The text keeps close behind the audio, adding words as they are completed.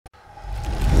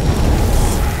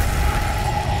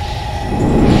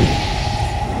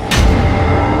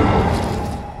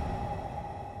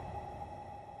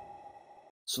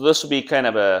So this will be kind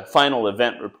of a final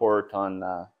event report on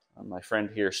my friend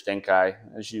here, Stink Eye.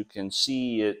 As you can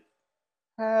see, it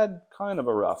had kind of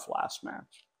a rough last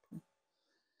match.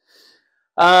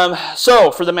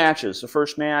 So for the matches, the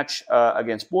first match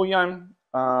against Bullion,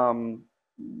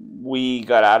 we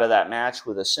got out of that match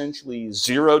with essentially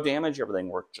 0 damage. Everything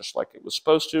worked just like it was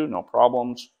supposed to, no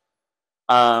problems.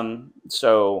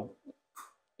 So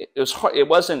it was hard.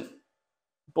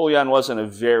 Bullion wasn't a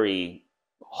very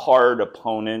hard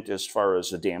opponent as far as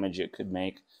the damage it could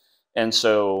make, and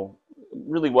so it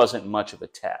really wasn't much of a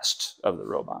test of the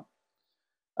robot.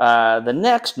 The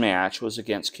next match was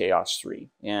against Chaos 3,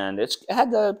 and it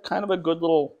had kind of a good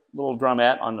little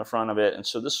drumette on the front of it, and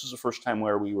so this was the first time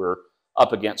where we were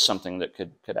up against something that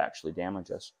could actually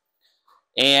damage us.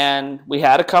 And we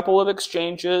had a couple of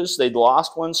exchanges. They'd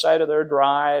lost one side of their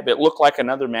drive. It looked like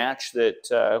another match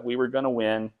that we were going to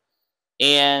win,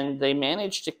 and they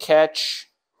managed to catch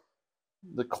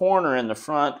the corner in the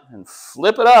front and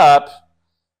flip it up,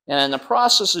 and in the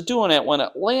process of doing it, when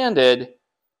it landed,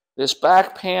 this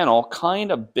back panel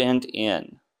kind of bent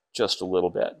in just a little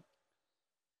bit.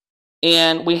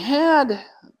 And we had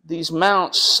these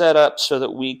mounts set up so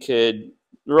that the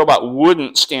robot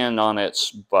wouldn't stand on its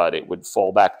butt, it would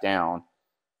fall back down.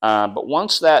 But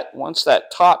once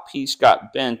that top piece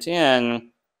got bent in,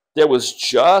 there was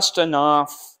just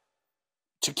enough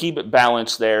to keep it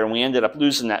balanced there, and we ended up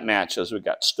losing that match as we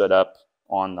got stood up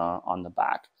on the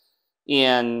back.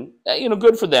 And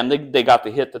good for them. They got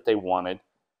the hit that they wanted,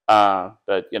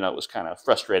 but it was kind of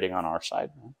frustrating on our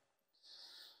side.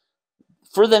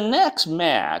 For the next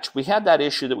match, we had that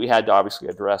issue that we had to obviously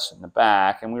address in the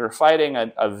back, and we were fighting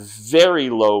a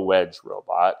very low wedge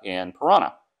robot in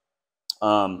Piranha.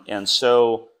 And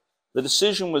so the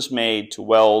decision was made to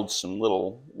weld some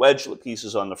little wedgelet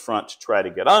pieces on the front to try to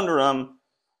get under them.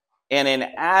 And in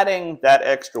adding that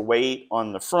extra weight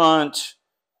on the front,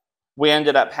 we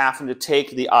ended up having to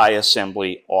take the eye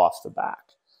assembly off the back.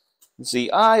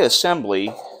 The eye assembly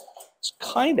is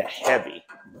kind of heavy.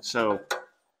 So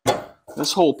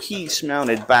this whole piece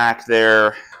mounted back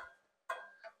there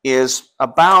is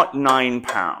about 9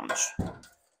 pounds.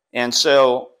 And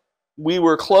so we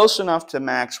were close enough to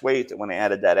max weight that when I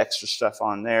added that extra stuff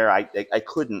on there, I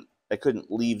couldn't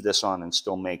leave this on and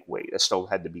still make weight. It still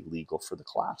had to be legal for the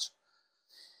class.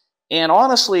 And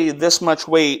honestly, this much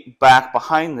weight back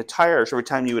behind the tires, every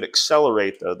time you would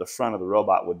accelerate, the front of the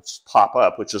robot would pop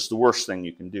up, which is the worst thing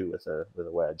you can do with a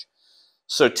wedge.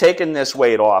 So taking this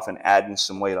weight off and adding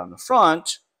some weight on the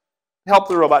front helped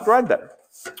the robot drive better.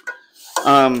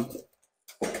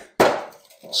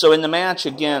 So in the match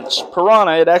against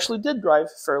Piranha, it actually did drive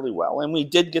fairly well, and we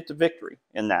did get the victory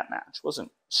in that match. It wasn't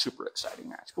a super exciting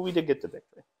match, but we did get the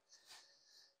victory.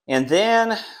 And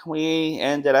then we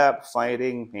ended up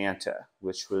fighting Manta,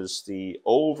 which was the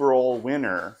overall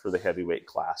winner for the heavyweight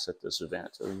class at this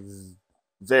event. A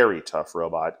very tough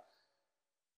robot.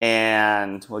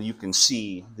 And, well, you can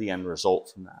see the end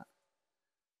result from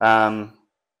that.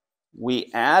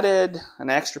 We added an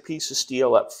extra piece of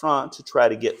steel up front to try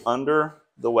to get under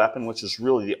the weapon, which is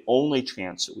really the only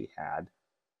chance that we had.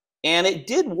 And it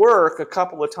did work a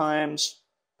couple of times,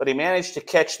 but he managed to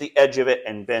catch the edge of it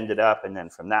and bend it up, and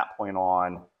then from that point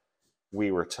on,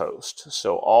 we were toast.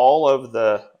 So all of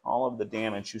the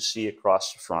damage you see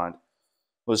across the front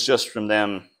was just from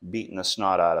them beating the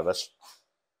snot out of us.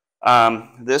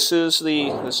 This is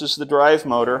the drive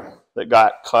motor that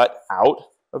got cut out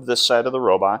of this side of the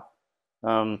robot.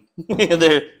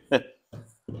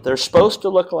 They're supposed to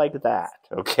look like that,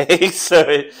 okay? So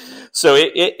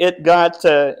it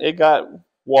got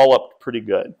walloped pretty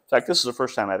good. In fact, this is the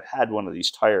first time I've had one of these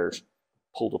tires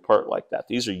pulled apart like that.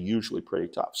 These are usually pretty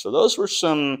tough. So those were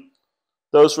some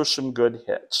good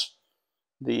hits.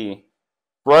 The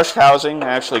brush housing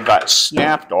actually got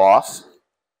snapped off,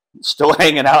 still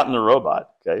hanging out in the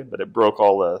robot, okay? But it broke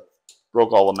all the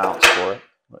mounts for it,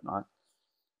 whatnot.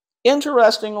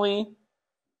 Interestingly,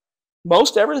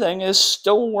 most everything is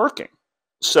still working.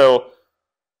 So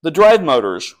the drive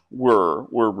motors were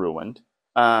ruined.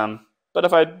 But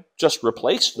if I just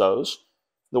replaced those,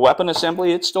 the weapon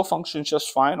assembly, it still functions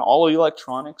just fine. All the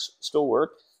electronics still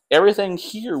work. Everything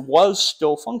here was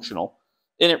still functional.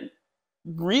 And it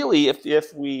really,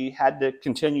 if we had to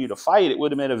continue to fight, it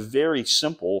would have been a very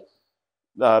simple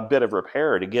bit of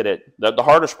repair to get it. The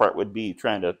hardest part would be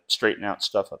trying to straighten out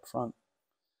stuff up front.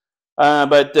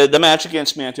 But the match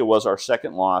against Manta was our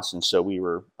second loss, and so we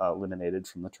were eliminated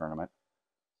from the tournament.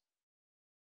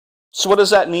 So what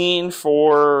does that mean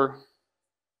for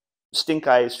Stink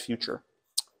Eye's future?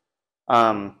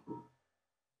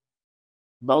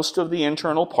 most of the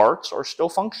internal parts are still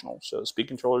functional. So the speed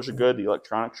controllers are good, the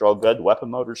electronics are all good, the weapon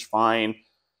motor's fine.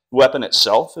 The weapon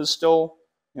itself is still,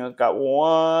 got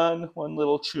one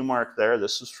little chew mark there.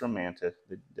 This is from Manta.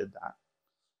 They did that.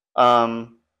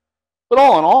 But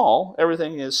all in all,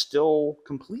 everything is still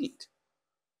complete.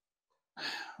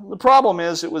 The problem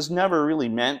is it was never really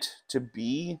meant to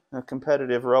be a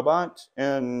competitive robot,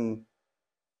 and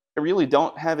I really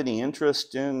don't have any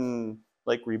interest in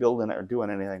like rebuilding it or doing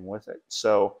anything with it.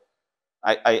 So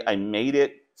I made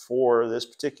it for this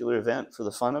particular event for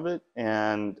the fun of it,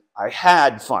 and I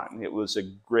had fun. It was a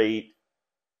great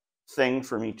thing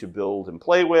for me to build and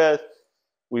play with.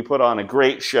 We put on a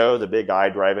great show. The big eye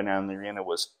driving down the arena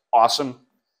was awesome.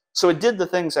 So it did the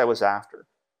things I was after.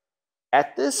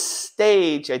 At this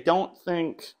stage, I don't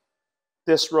think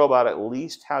this robot, at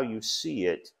least how you see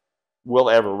it, will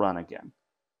ever run again.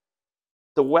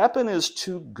 The weapon is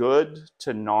too good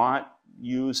to not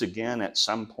use again at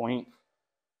some point.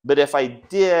 But if I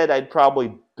did, I'd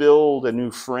probably build a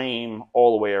new frame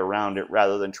all the way around it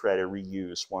rather than try to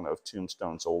reuse one of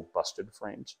Tombstone's old busted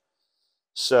frames.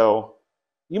 So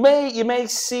you may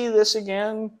see this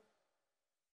again.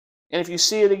 And if you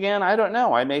see it again, I don't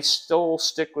know. I may still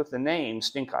stick with the name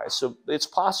Stink Eye. So it's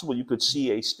possible you could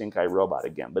see a Stink Eye robot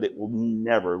again, but it will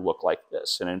never look like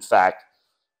this. And in fact,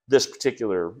 this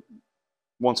particular,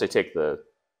 once I take the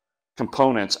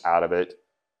components out of it,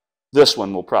 this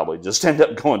one will probably just end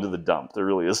up going to the dump. There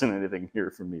really isn't anything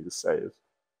here for me to save.